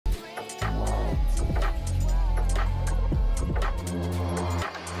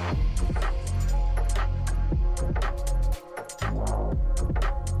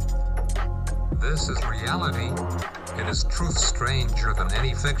reality. It is truth stranger than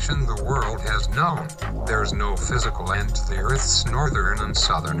any fiction the world has known. There's no physical end to the Earth's northern and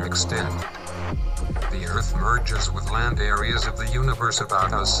southern extent. The Earth merges with land areas of the universe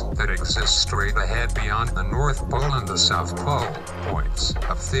about us that exist straight ahead beyond the North Pole and the South Pole points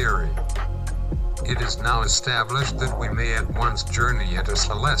of theory. It is now established that we may at once journey into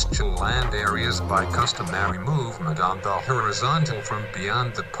celestial land areas by customary movement on the horizontal from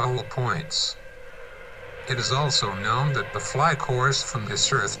beyond the pole points. It is also known that the fly course from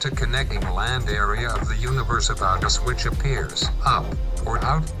this Earth to connecting land area of the universe about us which appears up or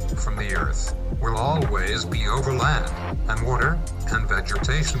out from the Earth will always be over land and water and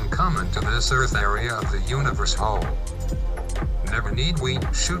vegetation common to this Earth area of the universe whole. Never need we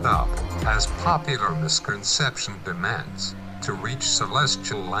shoot up, as popular misconception demands, to reach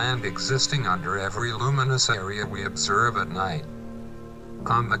celestial land existing under every luminous area we observe at night.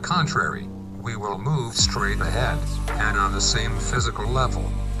 On the contrary, we will move straight ahead, and on the same physical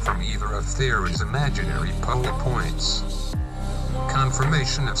level, from either of theory's imaginary pole points.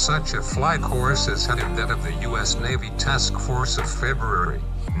 Confirmation of such a fly course is had in that of the U.S. Navy Task Force of February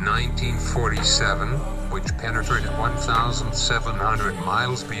 1947, which penetrated 1,700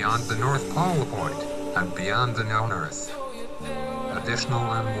 miles beyond the North Pole point and beyond the known Earth. Additional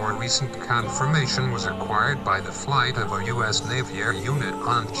and more recent confirmation was acquired by the flight of a U.S. Navy air unit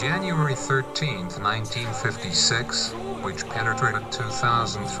on January 13, 1956, which penetrated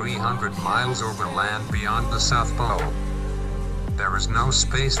 2,300 miles over land beyond the South Pole. There is no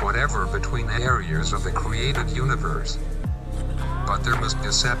space whatever between the areas of the created universe. But there must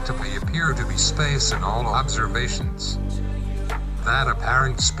deceptively appear to be space in all observations. That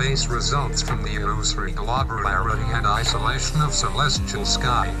apparent space results from the illusory globularity and isolation of celestial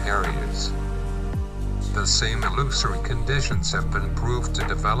sky areas. The same illusory conditions have been proved to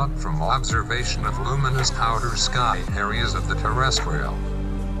develop from observation of luminous outer sky areas of the terrestrial.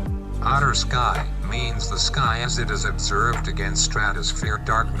 Outer sky means the sky as it is observed against stratosphere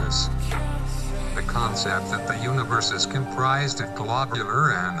darkness. The concept that the universe is comprised of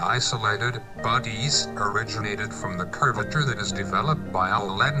globular and isolated bodies originated from the curvature that is developed by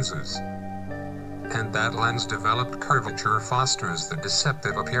all lenses. And that lens-developed curvature fosters the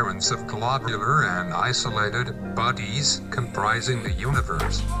deceptive appearance of globular and isolated bodies comprising the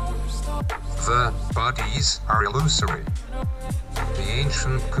universe. The bodies are illusory. The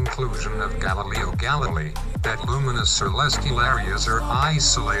ancient conclusion of Galileo Galilei, that luminous celestial areas are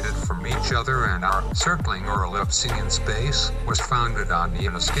isolated from each other and are circling or ellipsing in space, was founded on the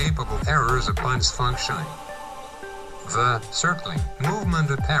inescapable errors of lens functioning. The circling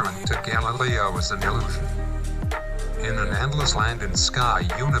movement apparent to Galileo is an illusion. In an endless land and sky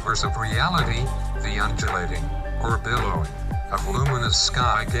universe of reality, the undulating, or billowing, of luminous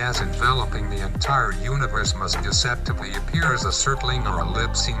sky gas enveloping the entire universe must deceptively appear as a circling or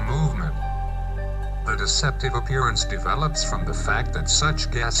ellipsing movement. The deceptive appearance develops from the fact that such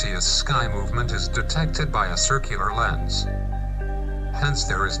gaseous sky movement is detected by a circular lens. Hence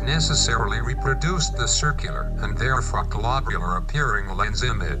there is necessarily reproduced the circular and therefore globular appearing lens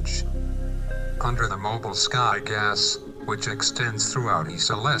image. Under the mobile sky gas, which extends throughout a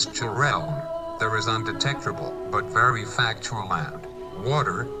celestial realm, there is undetectable but very factual land,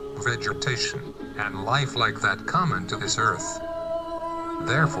 water, vegetation, and life like that common to this Earth.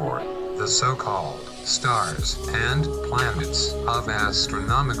 Therefore, the so-called stars and planets of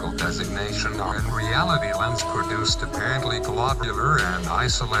astronomical designation are in reality lens-produced apparently globular and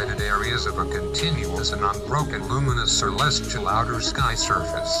isolated areas of a continuous and unbroken luminous celestial outer sky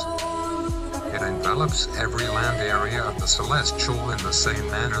surface. It envelops every land area of the celestial in the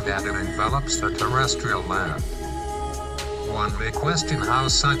same manner that it envelops the terrestrial land. One may question how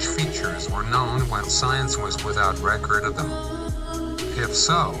such features were known when science was without record of them. If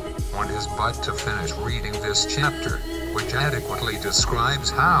so, one has but to finish reading this chapter, which adequately describes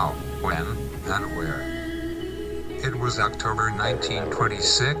how, when, and where. It was October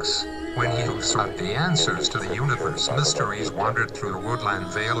 1926, when he who sought the answers to the universe mysteries wandered through the woodland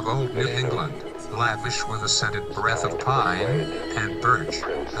vale of old New England, lavish with a scented breath of pine, and birch,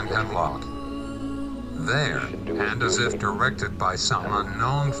 and hemlock. There, and as if directed by some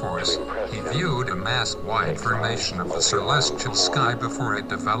unknown force, he viewed a massed white formation of the celestial sky before it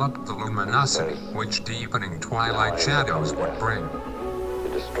developed the luminosity which deepening twilight shadows would bring.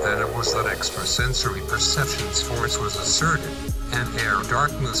 Then it was that extrasensory perception's force was asserted, and ere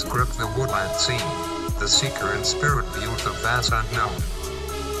darkness gripped the woodland scene, the seeker in spirit viewed the vast unknown.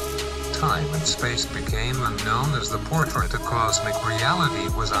 Time and space became unknown as the portrait of cosmic reality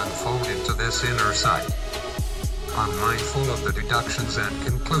was unfolded to this inner sight. Unmindful of the deductions and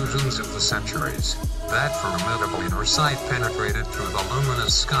conclusions of the centuries, That formidable inner sight penetrated through the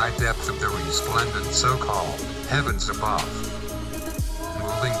luminous sky depth of the resplendent so-called heavens above.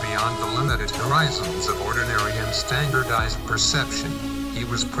 Moving beyond the limited horizons of ordinary and standardized perception, he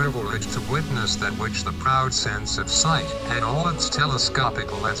was privileged to witness that which the proud sense of sight and all its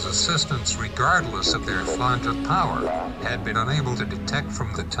telescopic lens assistants, regardless of their font of power, had been unable to detect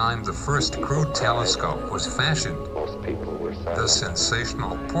from the time the first crude telescope was fashioned. The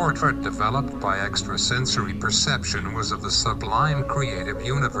sensational portrait developed by extrasensory perception was of the sublime creative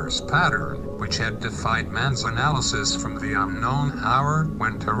universe pattern, which had defied man's analysis from the unknown hour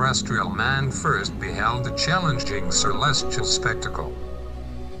when terrestrial man first beheld the challenging celestial spectacle.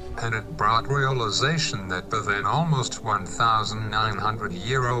 And it brought realization that the then almost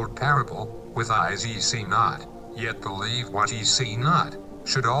 1,900-year-old parable, with eyes ye see not, yet believe what ye see not,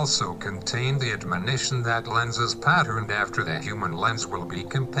 should also contain the admonition that lenses patterned after the human lens will be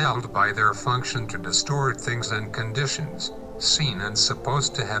compelled by their function to distort things and conditions, seen and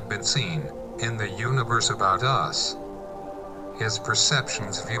supposed to have been seen, in the universe about us. His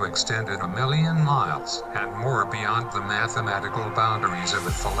perception's view extended 1,000,000 miles and more beyond the mathematical boundaries of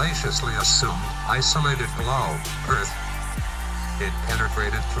a fallaciously assumed, isolated globe, Earth. It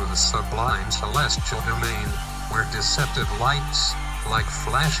penetrated through the sublime celestial domain, where deceptive lights, like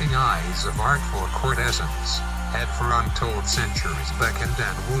flashing eyes of artful courtesans, had for untold centuries beckoned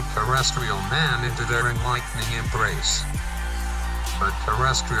and wooed terrestrial man into their enlightening embrace. But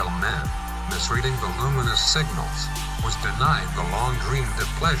terrestrial man, misreading the luminous signals, was denied the long-dreamed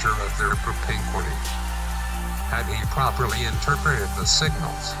pleasure of their propinquity. Had he properly interpreted the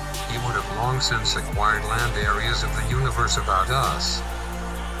signals, he would have long since acquired land areas of the universe about us.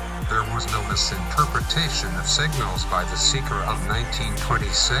 There was no misinterpretation of signals by the seeker of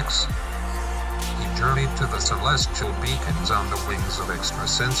 1926. He journeyed to the celestial beacons on the wings of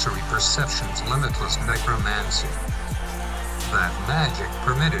extrasensory perception's limitless necromancy. That magic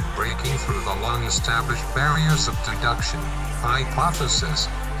permitted breaking through the long-established barriers of deduction, hypothesis,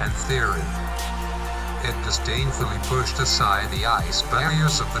 and theory. It disdainfully pushed aside the ice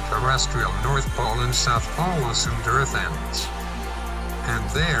barriers of the terrestrial North Pole and South Pole assumed Earth ends. And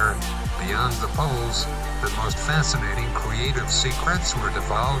there, beyond the poles, the most fascinating creative secrets were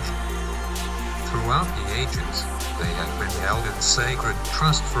divulged. Throughout the ages, they had been held in sacred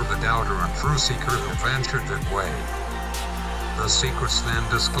trust for the doubter and true seeker who ventured that way. The secrets then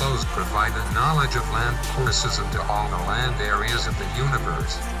disclosed provided knowledge of land courses into all the land areas of the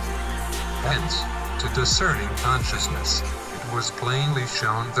universe. Hence, to discerning consciousness, it was plainly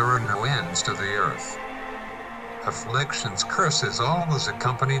shown there are no ends to the earth. Affliction's curse is always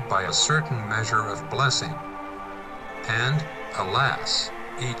accompanied by a certain measure of blessing. And, alas,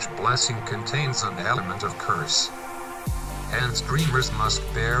 each blessing contains an element of curse. Hence dreamers must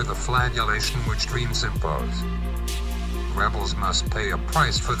bear the flagellation which dreams impose. Rebels must pay a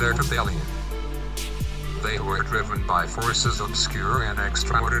price for their rebellion. They who are driven by forces obscure and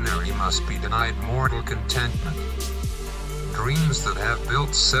extraordinary must be denied mortal contentment. Dreams that have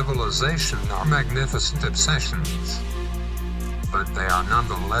built civilization are magnificent obsessions. But they are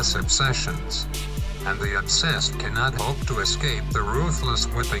nonetheless obsessions, and the obsessed cannot hope to escape the ruthless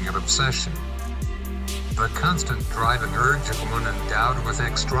whipping of obsession. The constant driving urge of one endowed with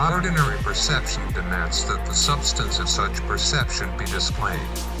extraordinary perception demands that the substance of such perception be displayed,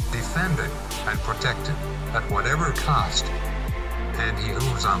 defended, and protected, at whatever cost. And he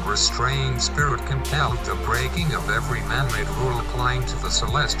whose unrestrained spirit compelled the breaking of every man-made rule applying to the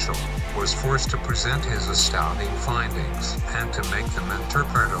celestial, was forced to present his astounding findings, and to make them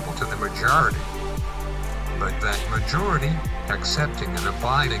interpretable to the majority. But that majority, accepting and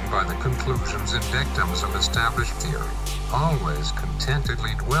abiding by the conclusions and dictums of established theory, always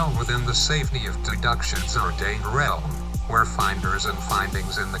contentedly dwell within the safety of deduction's ordained realm, where finders and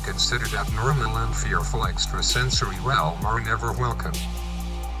findings in the considered abnormal and fearful extrasensory realm are never welcome.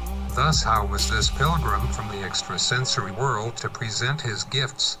 Thus how was this pilgrim from the extrasensory world to present his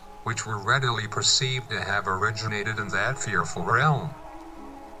gifts, which were readily perceived to have originated in that fearful realm?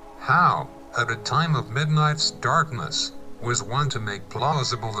 How, at a time of midnight's darkness, was one to make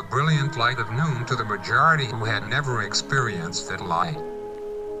plausible the brilliant light of noon to the majority who had never experienced that light?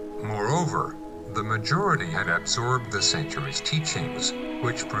 Moreover, the majority had absorbed the century's teachings,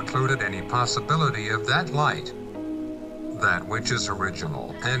 which precluded any possibility of that light. That which is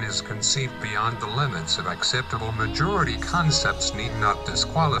original and is conceived beyond the limits of acceptable majority concepts need not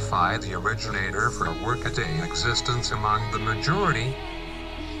disqualify the originator for a workaday existence among the majority,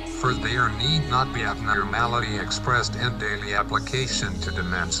 for there need not be abnormality expressed in daily application to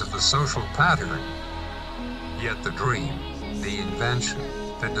demands of the social pattern. Yet the dream, the invention,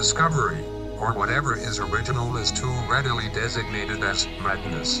 the discovery, or whatever is original is too readily designated as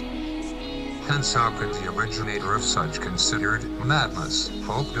madness. Hence how could the originator of such considered madness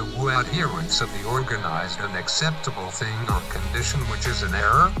hope to woo adherents of the organized and acceptable thing or condition which is an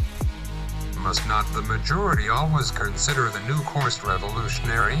error? Must not the majority always consider the new course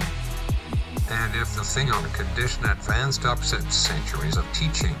revolutionary? And if the thing or condition advanced upsets centuries of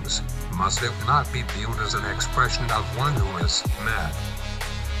teachings, must it not be viewed as an expression of one who is mad?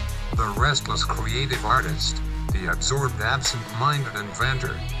 The restless creative artist, the absorbed absent-minded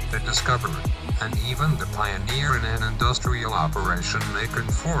inventor, the discoverer, and even the pioneer in an industrial operation may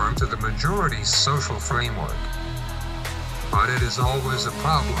conform to the majority's social framework. But it is always a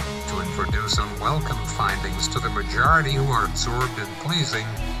problem to introduce unwelcome findings to the majority who are absorbed in pleasing,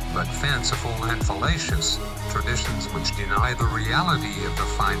 but fanciful and fallacious, traditions which deny the reality of the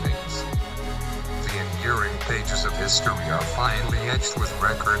findings. The enduring pages of history are finely etched with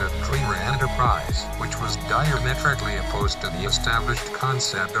record of dreamer enterprise, which was diametrically opposed to the established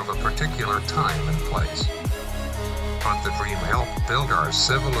concept of a particular time and place. But the dream helped build our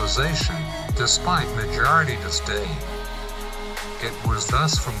civilization, despite majority disdain. It was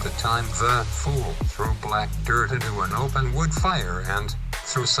thus from the time the fool threw black dirt into an open wood fire and,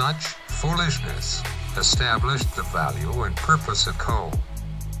 through such foolishness, established the value and purpose of coal.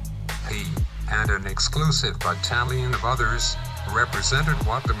 He, and an exclusive battalion of others, represented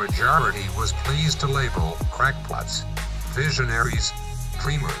what the majority was pleased to label crackpots, visionaries,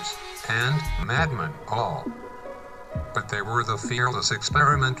 dreamers, and madmen all. But they were the fearless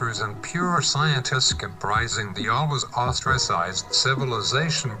experimenters and pure scientists comprising the always ostracized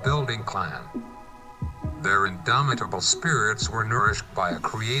civilization-building clan. Their indomitable spirits were nourished by a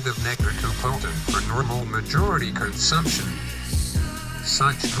creative nectar too potent for normal majority consumption.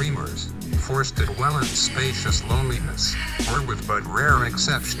 Such dreamers, forced to dwell in spacious loneliness, were with but rare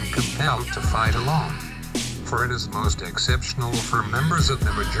exception compelled to fight alone. For it is most exceptional for members of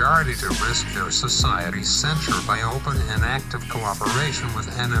the majority to risk their society's censure by open and active cooperation with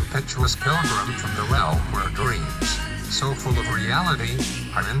an impetuous pilgrim from the realm where dreams, so full of reality,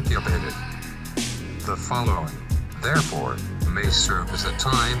 are incubated. The following, therefore, may serve as a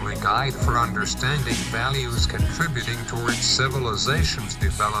timely guide for understanding values contributing towards civilization's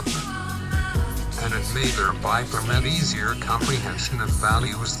development. And it may thereby permit easier comprehension of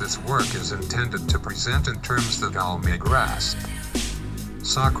values this work is intended to present in terms that all may grasp.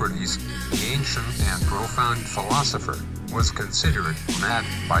 Socrates, the ancient and profound philosopher, was considered mad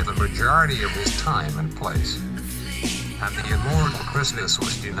by the majority of his time and place. And the immortal Chrysippus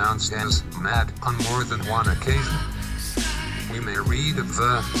was denounced as mad on more than one occasion. We may read of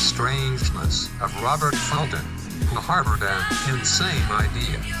the strangeness of Robert Fulton, who harbored an insane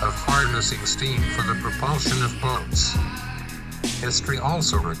idea of harnessing steam for the propulsion of boats. History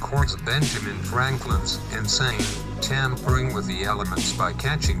also records Benjamin Franklin's insane tampering with the elements by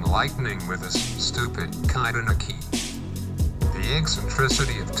catching lightning with his stupid kite and a key. The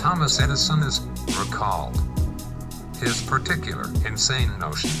eccentricity of Thomas Edison is recalled. His particular insane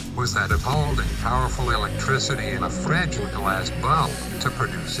notion was that of holding powerful electricity in a fragile glass bulb to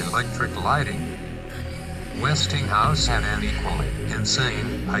produce electric lighting. Westinghouse had an equally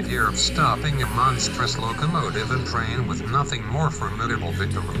insane idea of stopping a monstrous locomotive and train with nothing more formidable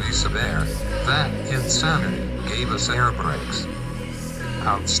than the release of air. That insanity gave us air brakes.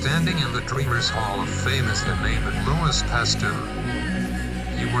 Outstanding in the Dreamers' Hall of Fame is the name of Louis Pasteur.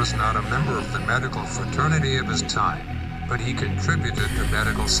 He was not a member of the medical fraternity of his time, but he contributed to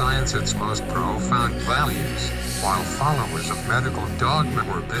medical science its most profound values, while followers of medical dogma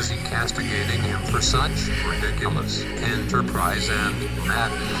were busy castigating him for such ridiculous enterprise and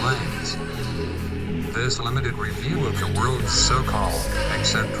mad claims. This limited review of the world's so-called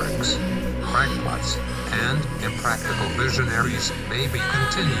eccentrics, crackpots, and impractical visionaries may be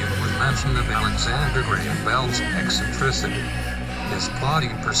continued with mention of Alexander Graham Bell's eccentricity. His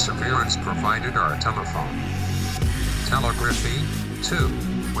plodding perseverance provided our telephone. Telegraphy, too,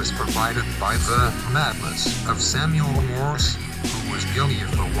 was provided by the madness of Samuel Morse, who was guilty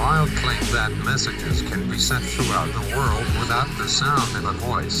of the wild claim that messages can be sent throughout the world without the sound of a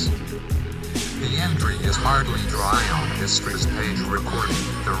voice. The entry is hardly dry on history's page recording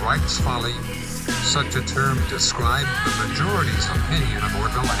the right's folly. Such a term described the majority's opinion of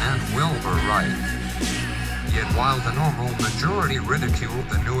Orville and Wilbur Wright. Yet while the normal majority ridiculed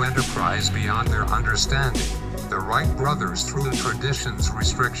the new enterprise beyond their understanding, the Wright brothers threw the tradition's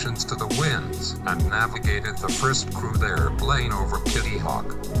restrictions to the winds and navigated the first crewed airplane over Kitty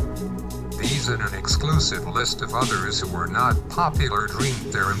Hawk. These and an exclusive list of others who were not popular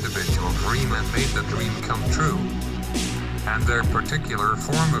dreamed their individual dream and made the dream come true. and their particular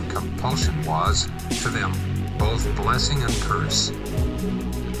form of compulsion was, to them, both blessing and curse.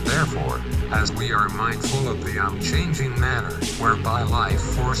 Therefore, as we are mindful of the unchanging manner whereby life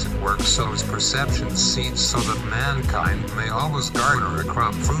force at work sows perception seeds so that mankind may always garner a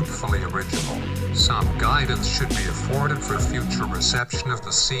crop fruitfully original, some guidance should be afforded for future reception of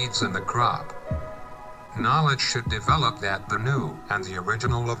the seeds in the crop. Knowledge should develop that the new and the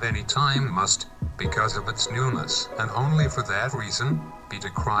original of any time must, because of its newness, and only for that reason, be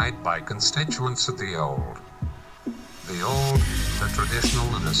decried by constituents of the old. The old, the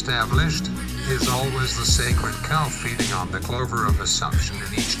traditional and established, is always the sacred cow feeding on the clover of assumption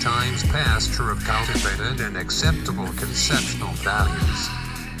in each time's pasture of cultivated and acceptable conceptional values.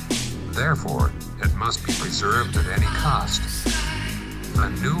 Therefore, it must be preserved at any cost. The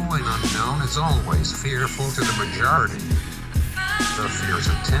new and unknown is always fearful to the majority. The fears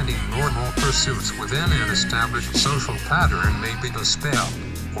attending normal pursuits within an established social pattern may be dispelled,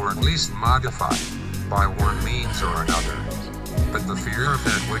 or at least modified, by one means or another. But the fear of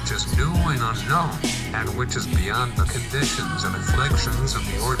that which is new and unknown, and which is beyond the conditions and afflictions of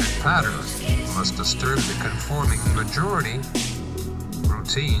the ordered pattern, must disturb the conforming majority.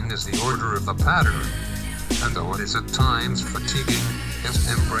 Routine is the order of the pattern, and though it is at times fatiguing, it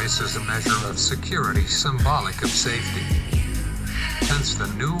embraces a measure of security symbolic of safety. Hence the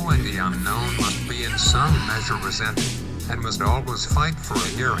new and the unknown must be in some measure resented, and must always fight for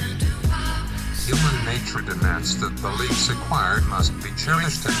a hearing. Human nature demands that beliefs acquired must be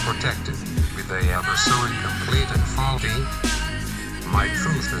cherished and protected, be they ever so incomplete and faulty. My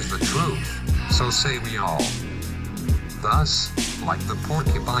truth is the truth, so say we all. Thus, like the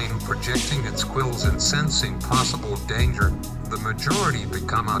porcupine projecting its quills and sensing possible danger, the majority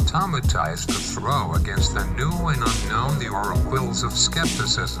become automatized to throw against the new and unknown the oral quills of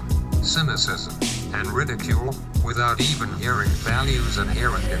skepticism, cynicism, and ridicule, without even hearing values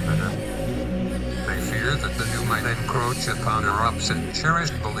inherent in them. They fear that the new might encroach upon or upset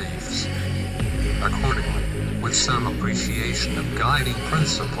cherished beliefs. Accordingly, with some appreciation of guiding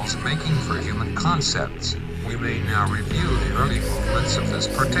principles making for human concepts, we may now review the early movements of this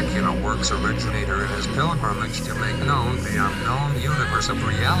particular work's originator in his pilgrimage to make known the unknown universe of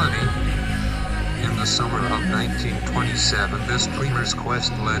reality. In the summer of 1927, this dreamer's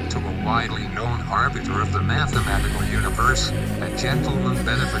quest led to a widely known arbiter of the mathematical universe, a gentleman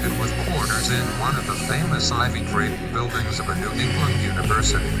benefited with quarters in one of the famous ivy-draped buildings of a New England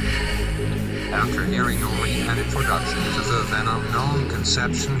university. After hearing only an introduction to the then unknown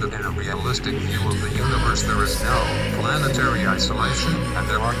conception that in a realistic view of the universe there is no planetary isolation and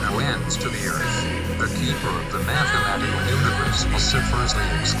there are no ends to the Earth, the keeper of the mathematical universe vociferously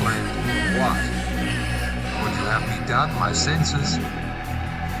exclaimed, "What? Would you have me doubt my senses?"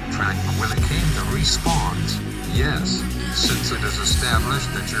 Tranquilly came the response, "Yes, since it is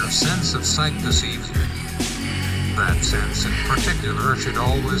established that your sense of sight deceives you. That sense in particular should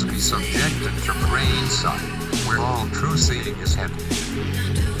always be subjected to brain sight, where all true seeing is hidden."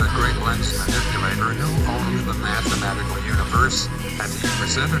 The great lens manipulator knew only the mathematical universe, and he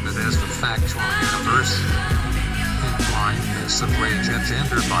presented it as the factual universe. In blindness of rage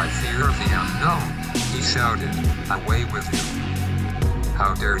engendered by fear of the unknown, he shouted, "Away with you!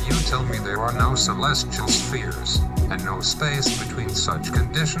 How dare you tell me there are no celestial spheres, and no space between such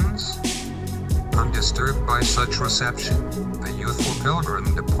conditions?" Undisturbed by such reception, the youthful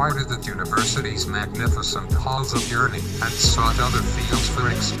pilgrim departed the university's magnificent halls of yearning and sought other fields for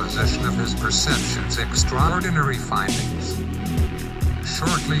exposition of his perception's extraordinary findings.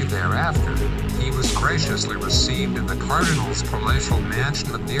 Shortly thereafter, he was graciously received in the Cardinal's palatial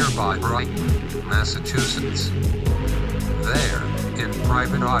mansion at nearby Brighton, Massachusetts. There, in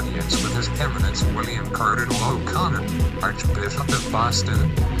private audience with His Eminence William Cardinal O'Connor, Archbishop of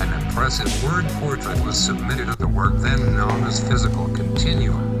Boston, an impressive word portrait was submitted of the work then known as Physical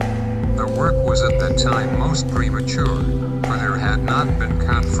Continuum. The work was at that time most premature, for there had not been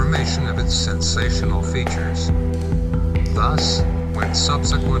confirmation of its sensational features. Thus, when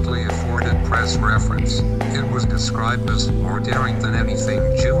subsequently afforded press reference, it was described as more daring than anything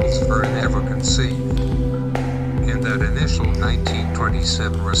Jules Verne ever conceived. In that initial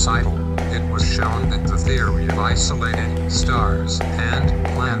 1927 recital, it was shown that the theory of isolated stars and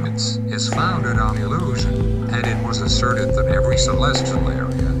planets is founded on illusion, and it was asserted that every celestial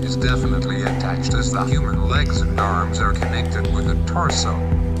area is definitely attached as the human legs and arms are connected with a torso.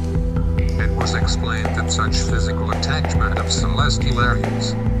 It was explained that such physical attachment of celestial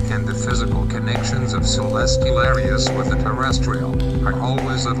areas and the physical connections of celestial areas with the terrestrial are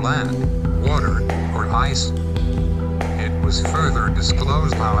always of land, water, or ice. It was further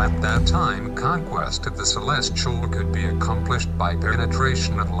disclosed how at that time conquest of the celestial could be accomplished by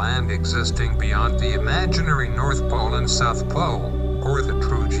penetration of land existing beyond the imaginary North Pole and South Pole, or the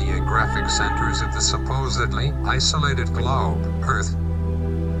true geographic centers of the supposedly isolated globe, Earth.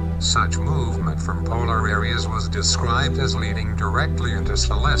 Such movement from polar areas was described as leading directly into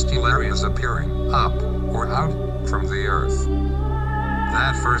celestial areas appearing up or out from the Earth.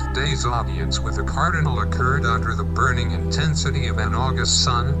 That first day's audience with the cardinal occurred under the burning intensity of an August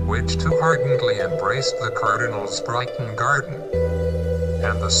sun, which too ardently embraced the cardinal's Brighton garden.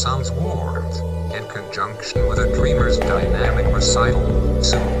 And the sun's warmth, in conjunction with a dreamer's dynamic recital,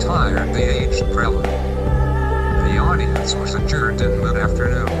 soon tired the aged prelate. The audience was adjourned in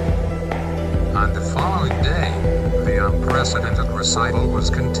mid-afternoon. On the following day, the unprecedented recital was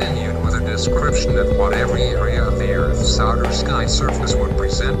continued with a description of what every area of the Earth's outer sky surface would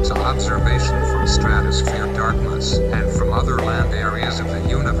present to observation from stratosphere darkness and from other land areas of the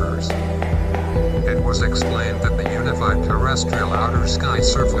universe. It was explained that the unified terrestrial outer sky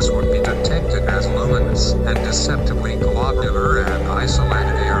surface would be detected as luminous and deceptively globular and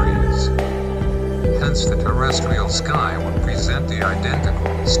isolated areas. Hence the terrestrial sky would present the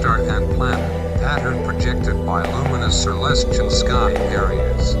identical star and planet pattern projected by luminous celestial sky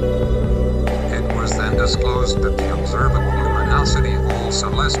areas. It was then disclosed that the observable luminosity of all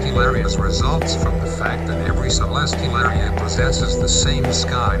celestial areas results from the fact that every celestial area possesses the same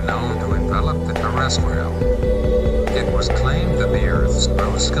sky known to envelop the terrestrial. It was claimed that the Earth's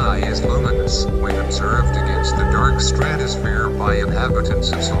blue sky is luminous when observed against the dark stratosphere by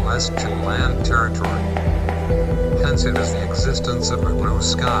inhabitants of celestial land territory. Hence it is the existence of a blue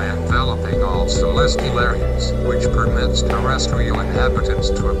sky enveloping all celestial areas which permits terrestrial inhabitants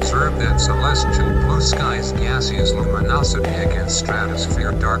to observe that celestial blue sky's gaseous luminosity against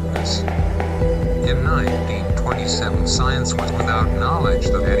stratosphere darkness. In 1927, science was without knowledge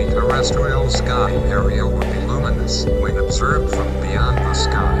that any terrestrial sky area would be luminous when observed from beyond the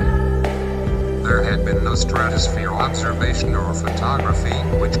sky. There had been no stratosphere observation or photography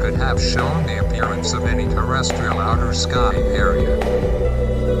which could have shown the appearance of any terrestrial outer sky area.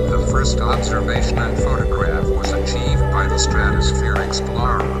 The first observation and photograph was achieved by the stratosphere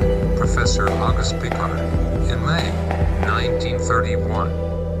explorer, Professor Auguste Piccard, in May 1931.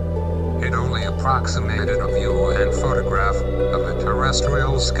 It only approximated a view and photograph of the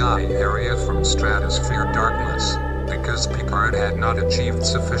terrestrial sky area from stratosphere darkness, because Piccard had not achieved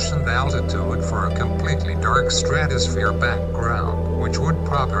sufficient altitude for a completely dark stratosphere background, which would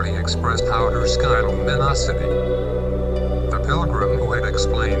properly express outer sky luminosity. The pilgrim who had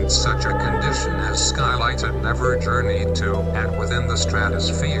explained such a condition as skylight had never journeyed to and within the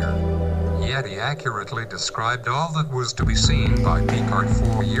stratosphere. Yet he accurately described all that was to be seen by Piccard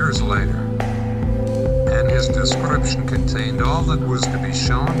 4 years later. And his description contained all that was to be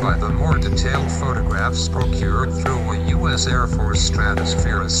shown by the more detailed photographs procured through a U.S. Air Force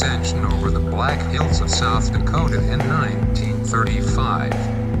stratosphere ascension over the Black Hills of South Dakota in 1935.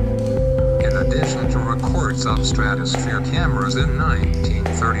 In addition to records of stratosphere cameras in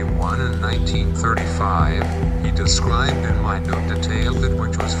 1931 and 1935, he described in minute detail that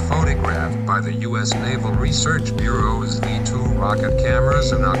which was photographed by the U.S. Naval Research Bureau's V-2 rocket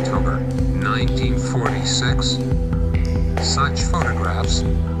cameras in October 1946. Such photographs,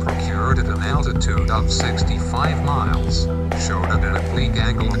 procured at an altitude of 65 miles, showed at an oblique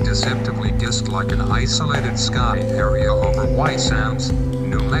angle a deceptively disc-like an isolated sky area over White Sands,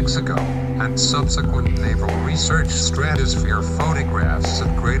 New Mexico, and subsequent naval research stratosphere photographs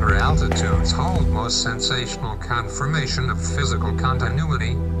at greater altitudes hold most sensational confirmation of physical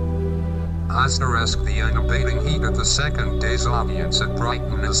continuity. Asterisk, the unabating heat of the second day's audience at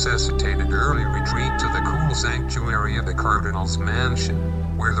Brighton necessitated early retreat to the cool sanctuary of the Cardinal's mansion,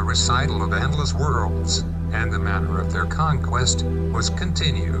 where the recital of endless worlds, and the manner of their conquest, was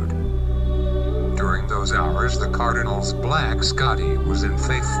continued. During those hours the Cardinal's black Scotty was in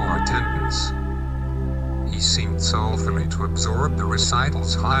faithful attendance. He seemed soulfully to absorb the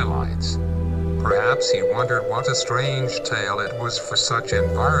recital's highlights. Perhaps he wondered what a strange tale it was for such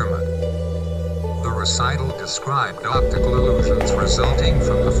environment. The recital described optical illusions resulting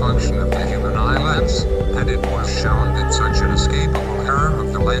from the function of the human eye lens, and it was shown that such an escapable error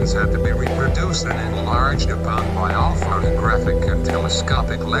of the lens had to be reproduced and enlarged upon by all photographic and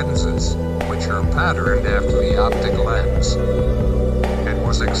telescopic lenses, which are patterned after the optic lens. It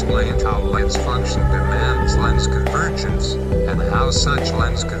was explained how lens function demands lens convergence, and how such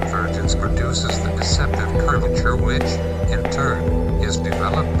lens convergence produces the deceptive curvature which, in turn, is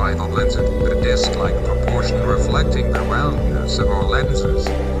developed by the lens at the disc-like proportion reflecting the roundness of all lenses.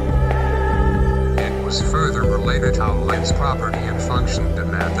 It was further related how light's property and function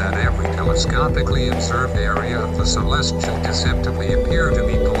demand that every telescopically observed area of the celestial deceptively appear to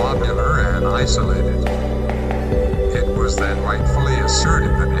be globular and isolated. It was then rightfully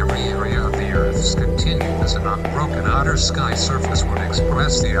asserted that every area of the Earth's continuous and unbroken outer sky surface would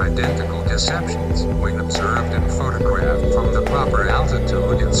express the identical deceptions when observed and photographed from the proper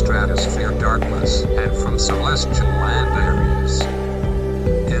altitude in stratosphere darkness and from celestial land areas.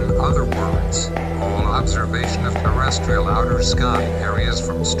 In other words, all observation of terrestrial outer sky areas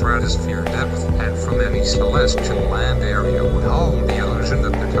from stratosphere depth and from any celestial land area would hold the illusion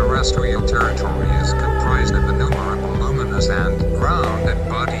that the terrestrial territory is comprised of innumerable luminous and grounded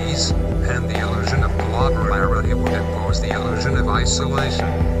bodies, and the illusion of globularity would impose the illusion of isolation.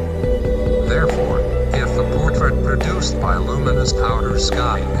 Therefore, if the portrait produced by luminous outer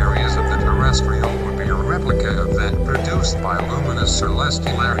sky areas of the terrestrial would be a replica of that produced by luminous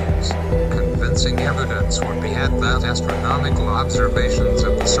celestial areas, convincing evidence would be had that astronomical observations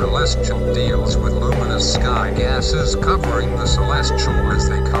of the celestial deals with luminous sky gases covering the celestial as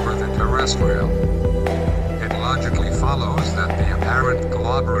they cover the terrestrial. It logically follows that the apparent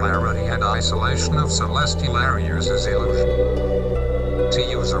globularity and isolation of celestial areas is illusion. To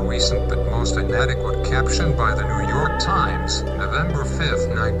use a recent but most inadequate caption by the New York Times, November 5,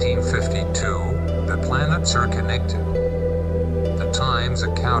 1952, the planets are connected. The Times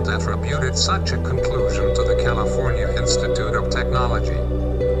account attributed such a conclusion to the California Institute of Technology.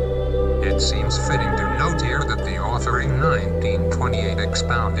 It seems fitting to note here that the author in 1928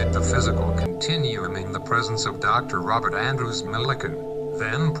 expounded the physical continuum in the presence of Dr. Robert Andrews Millikan,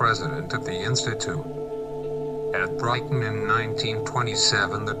 then president of the Institute. At Brighton in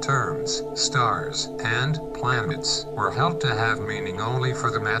 1927, the terms stars and planets were held to have meaning only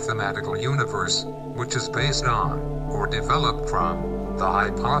for the mathematical universe, which is based on, or developed from, the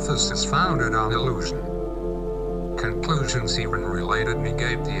hypothesis founded on illusion. Conclusions even related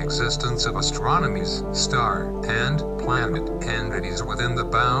negate the existence of astronomy's star and planet entities within the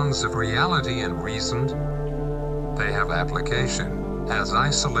bounds of reality and reason. They have application, as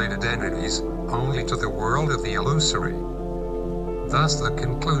isolated entities, only to the world of the illusory. Thus the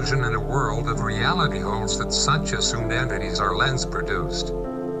conclusion in a world of reality holds that such assumed entities are lens-produced.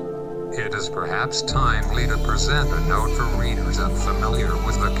 It is perhaps timely to present a note for readers unfamiliar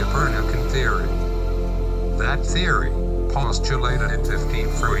with the Copernican theory. That theory, postulated in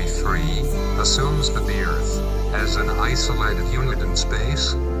 1543, assumes that the Earth, as an isolated unit in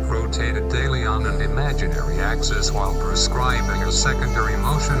space, rotated daily on an imaginary axis while prescribing a secondary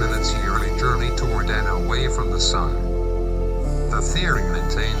motion in its yearly journey toward and away from the Sun. The theory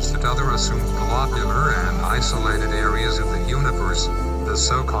maintains that other assumed globular and isolated areas of the universe, the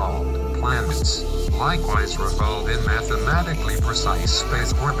so-called planets, likewise revolve in mathematically precise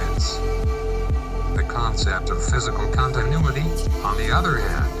space orbits. The concept of physical continuity, on the other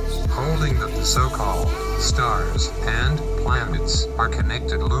hand, holding that the so-called stars and planets are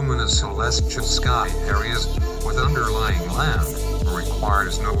connected luminous celestial sky areas with underlying land,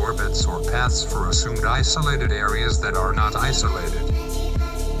 requires no orbits or paths for assumed isolated areas that are not isolated,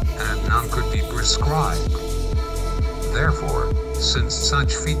 and none could be prescribed. Therefore, since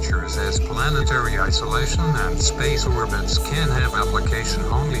such features as planetary isolation and space orbits can have application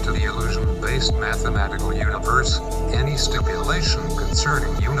only to the illusion-based mathematical universe, any stipulation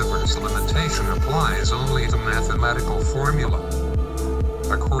concerning universe limitation applies only to mathematical formula.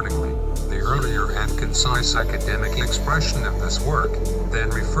 Accordingly, the earlier and concise academic expression of this work, then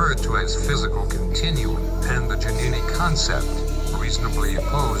referred to as physical continuum, and the Giannini concept, reasonably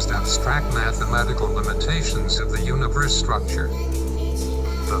opposed abstract mathematical limitations of the universe structure.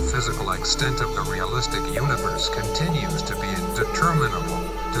 The physical extent of the realistic universe continues to be indeterminable,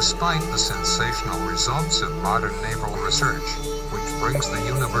 despite the sensational results of modern naval research, which brings the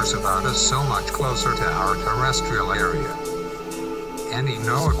universe about us so much closer to our terrestrial area. Any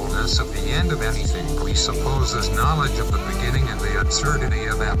knowableness of the end of anything presupposes knowledge of the beginning, and the absurdity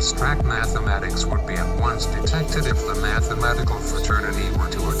of abstract mathematics would be at once detected if the mathematical fraternity were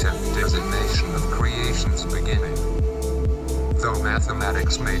to attempt designation of creation's beginning. Though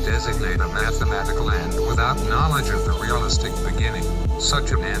mathematics may designate a mathematical end without knowledge of the realistic beginning,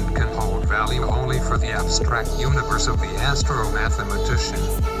 such an end can hold value only for the abstract universe of the astro-mathematician.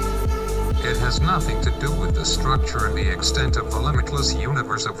 It has nothing to do with the structure and the extent of the limitless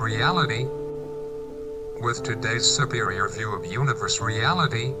universe of reality. With today's superior view of universe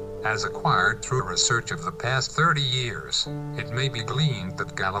reality, as acquired through research of the past 30 years, it may be gleaned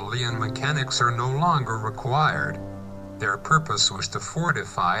that Galilean mechanics are no longer required. Their purpose was to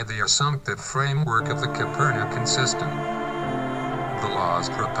fortify the assumptive framework of the Copernican system. The laws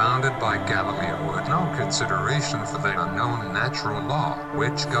propounded by Galileo had no consideration for the unknown natural law,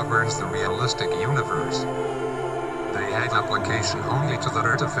 which governs the realistic universe. They had application only to the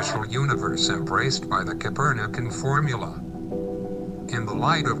artificial universe embraced by the Copernican formula. In the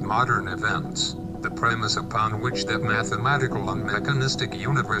light of modern events, the premise upon which that mathematical and mechanistic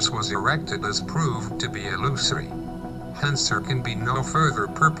universe was erected has proved to be illusory. Hence there can be no further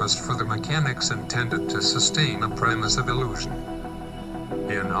purpose for the mechanics intended to sustain a premise of illusion.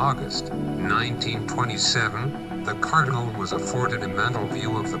 In August 1927, the Cardinal was afforded a mental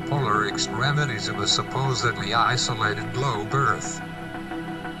view of the polar extremities of a supposedly isolated globe Earth.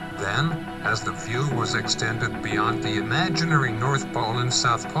 Then, as the view was extended beyond the imaginary North Pole and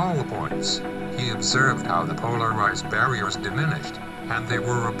South Pole points, he observed how the polarized barriers diminished, and they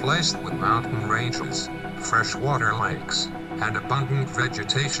were replaced with mountain ranges, freshwater lakes, and abundant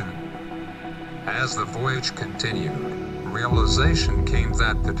vegetation. As the voyage continued, realization came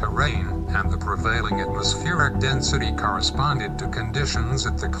that the terrain and the prevailing atmospheric density corresponded to conditions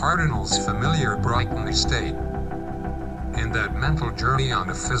at the Cardinal's familiar Brighton estate. In that mental journey on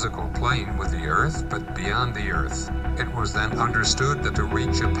a physical plane with the Earth but beyond the Earth, it was then understood that to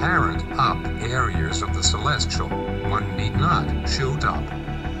reach apparent up areas of the celestial, one need not shoot up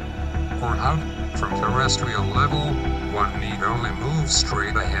or out from terrestrial level. One need only move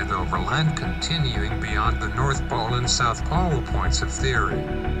straight ahead over land, continuing beyond the North Pole and South Pole points of theory.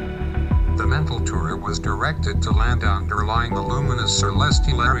 The mental tour was directed to land underlying the luminous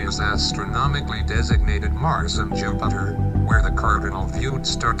celestial areas astronomically designated Mars and Jupiter, where the Cardinal viewed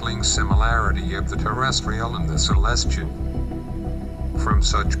startling similarity of the terrestrial and the celestial. From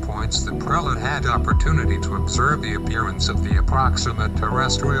such points the prelate had opportunity to observe the appearance of the approximate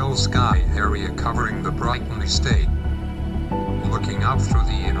terrestrial sky area covering the Brighton estate. Looking up through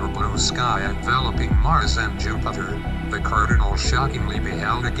the inner blue sky enveloping Mars and Jupiter, the Cardinal shockingly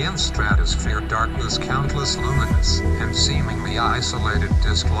beheld against stratosphere darkness countless luminous and seemingly isolated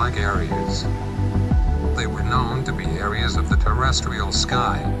disk-like areas. They were known to be areas of the terrestrial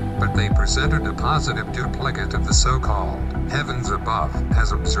sky, but they presented a positive duplicate of the so-called heavens above,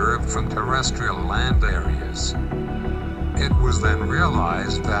 as observed from terrestrial land areas. It was then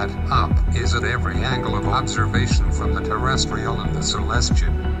realized that up is at every angle of observation from the terrestrial and the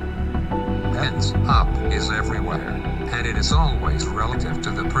celestial. Hence, up is everywhere, and it is always relative to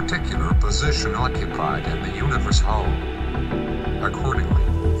the particular position occupied in the universe whole. Accordingly,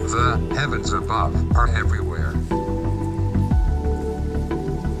 the heavens above are everywhere.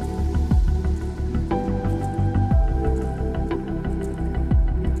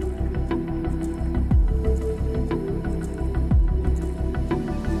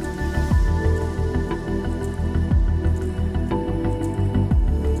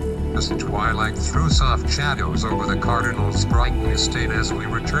 As the twilight threw soft shadows over the Cardinal's Brighton estate as we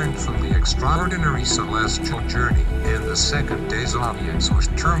returned from the extraordinary celestial journey, and the second day's audience was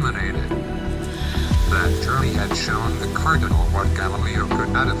terminated. That journey had shown the Cardinal what Galileo could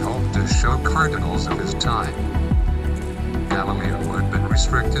not have hoped to show cardinals of his time. Galileo had been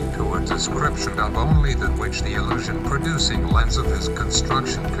restricted to a description of only that which the illusion-producing lens of his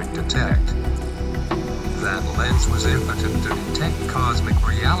construction could detect. That lens was impotent to detect cosmic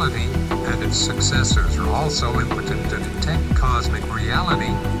reality, and its successors are also impotent to detect cosmic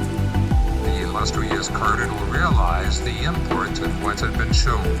reality. The illustrious Cardinal realized the import of what had been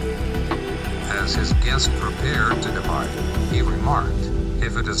shown. As his guest prepared to depart, he remarked,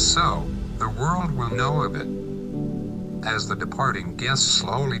 "If it is so, the world will know of it." As the departing guest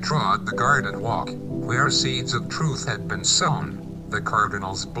slowly trod the garden walk, where seeds of truth had been sown, the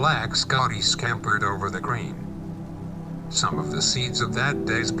Cardinal's black Scotty scampered over the green. Some of the seeds of that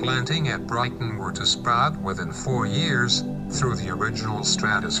day's planting at Brighton were to sprout within 4 years, through the original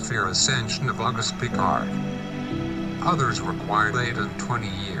stratosphere ascension of Auguste Piccard. Others required 8 and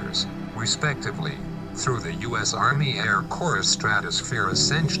 20 years, respectively, through the U.S. Army Air Corps stratosphere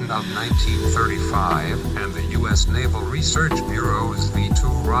ascension of 1935 and the U.S. Naval Research Bureau's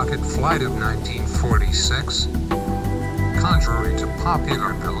V-2 rocket flight of 1946. Contrary to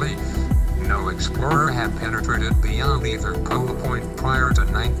popular belief, no explorer had penetrated beyond either pole point prior to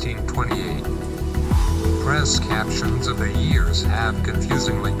 1928. Press captions of the years have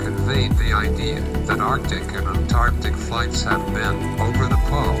confusingly conveyed the idea that Arctic and Antarctic flights have been over the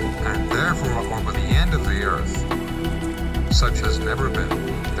pole, and therefore over the end of the Earth. Such has never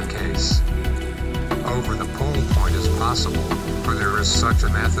been the case. Over the pole point is possible, for there is such a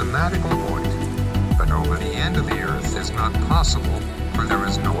mathematical point. But over the end of the Earth is not possible, for there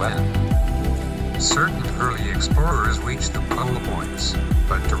is no end. Certain early explorers reached the pole points,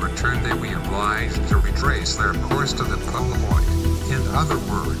 but to return they were obliged to retrace their course to the pole point, In other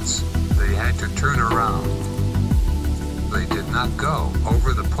words, they had to turn around. They did not go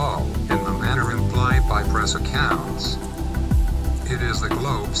over the pole in the manner implied by press accounts. It is the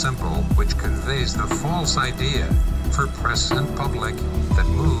globe symbol which conveys the false idea, for press and public, that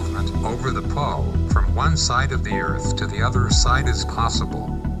movement over the pole from one side of the Earth to the other side is possible.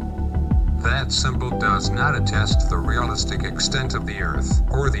 That symbol does not attest the realistic extent of the Earth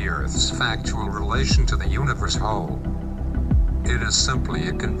or the Earth's factual relation to the universe whole. It is simply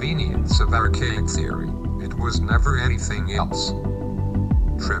a convenience of archaic theory. It was never anything else.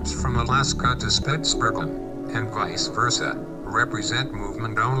 Trips from Alaska to Spitsbergen, and vice versa, represent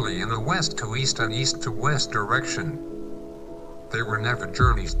movement only in the west to east and east to west direction. There were never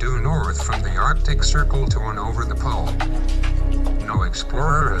journeys due north from the Arctic Circle to and over the pole. No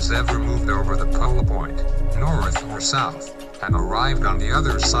explorer has ever moved over the pole point, north or south, and arrived on the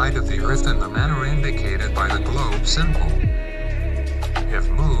other side of the Earth in the manner indicated by the globe symbol. If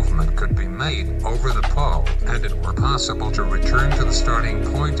movement could be made over the pole, and it were possible to return to the starting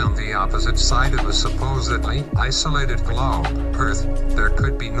point on the opposite side of a supposedly isolated globe, Earth, there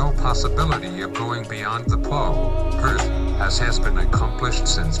could be no possibility of going beyond the pole, Earth, as has been accomplished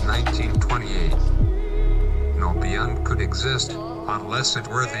since 1928. No beyond could exist, unless it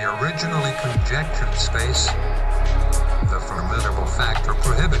were the originally conjectured space. The formidable factor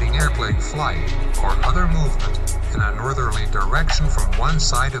prohibiting airplane flight, or other movement, in a northerly direction from one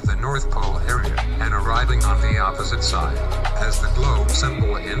side of the North Pole area, and arriving on the opposite side, as the globe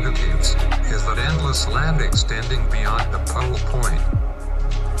symbol indicates, is that endless land extending beyond the pole point.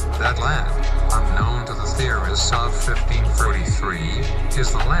 That land, unknown to the theorists of 1533,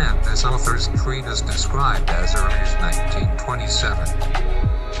 is the land this author's treatise described as early as 1927.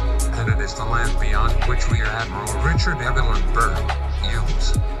 And it is the land beyond which Rear Admiral Richard Evelyn Byrd,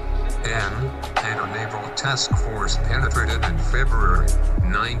 U.S.N., and a naval task force penetrated in February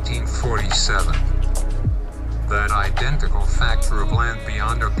 1947. That identical factor of land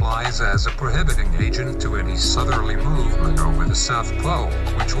beyond applies as a prohibiting agent to any southerly movement over the South Pole,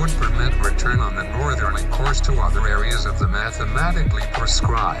 which would permit return on the northerly course to other areas of the mathematically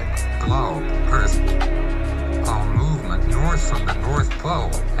prescribed globe, Earth. All movement north from the North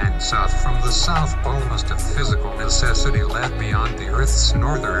Pole and south from the South Pole must of physical necessity lead beyond the Earth's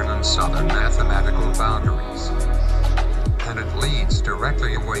northern and southern mathematical boundaries. And it leads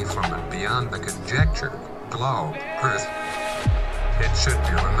directly away from it beyond the conjectured globe, Earth. It should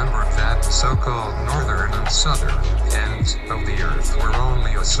be remembered that the so-called northern and southern ends of the Earth were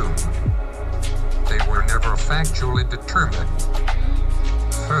only assumed. They were never factually determined.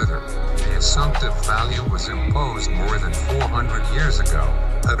 Further, the assumptive value was imposed more than 400 years ago,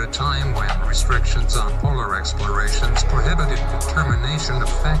 at a time when restrictions on polar explorations prohibited determination of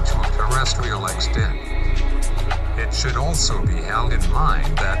factual terrestrial extent. It should also be held in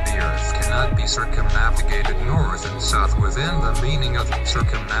mind that the Earth cannot be circumnavigated north and south within the meaning of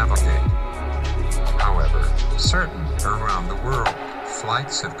circumnavigate. However, certain around the world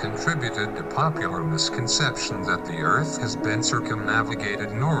flights have contributed to popular misconception that the Earth has been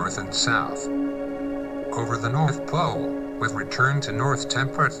circumnavigated north and south. Over the North Pole, with return to North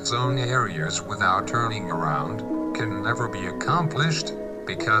Temperate Zone areas without turning around, can never be accomplished,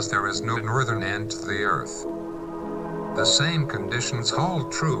 because there is no northern end to the Earth. The same conditions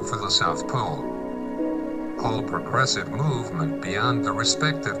hold true for the South Pole. All progressive movement beyond the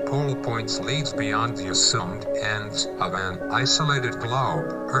respective pole points leads beyond the assumed ends of an isolated globe,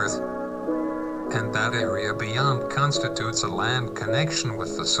 Earth, and that area beyond constitutes a land connection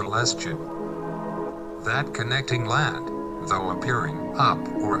with the celestial. That connecting land, though appearing up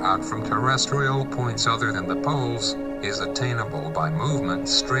or out from terrestrial points other than the poles, is attainable by movement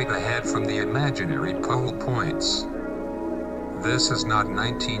straight ahead from the imaginary pole points. This is not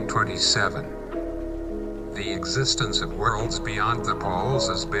 1927. The existence of worlds beyond the poles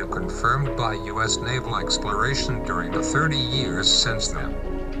has been confirmed by U.S. naval exploration during the 30 years since then.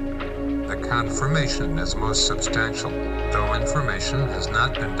 The confirmation is most substantial, though information has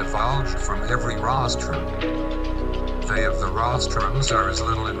not been divulged from every rostrum. They of the rostrums are as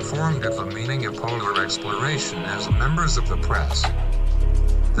little informed of the meaning of polar exploration as members of the press.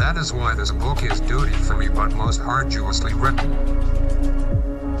 That is why this book is dutifully but most arduously written.